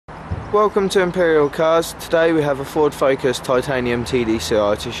Welcome to Imperial Cars. Today we have a Ford Focus titanium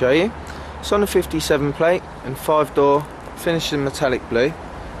TDCi to show you. It's on a 57 plate and 5-door, finished in metallic blue.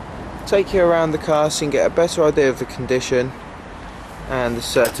 Take you around the car so you can get a better idea of the condition and the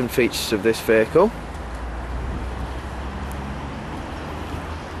certain features of this vehicle.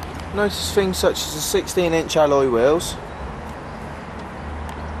 Notice things such as the 16-inch alloy wheels,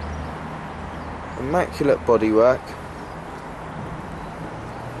 immaculate bodywork,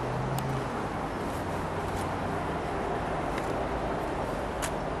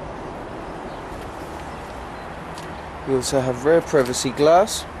 we also have rear privacy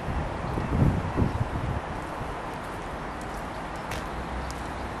glass,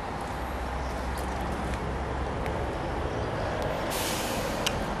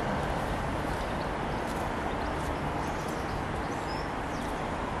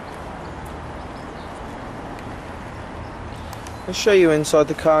 I'll show you inside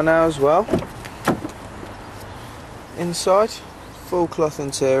the car now as well. Inside, full cloth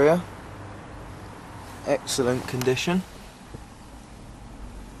interior, excellent condition.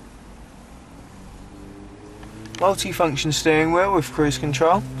 Multi-function steering wheel with cruise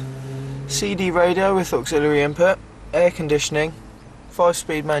control, CD radio with auxiliary input, air conditioning,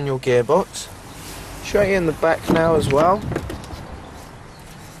 5-speed manual gearbox. Show you in the back now as well.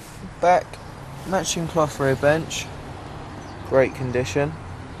 Back, matching cloth rear bench, great condition.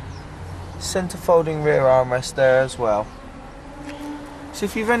 Centre folding rear armrest there as well. So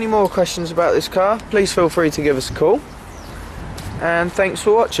if you've any more questions about this car, please feel free to give us a call. And thanks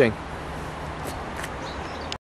for watching.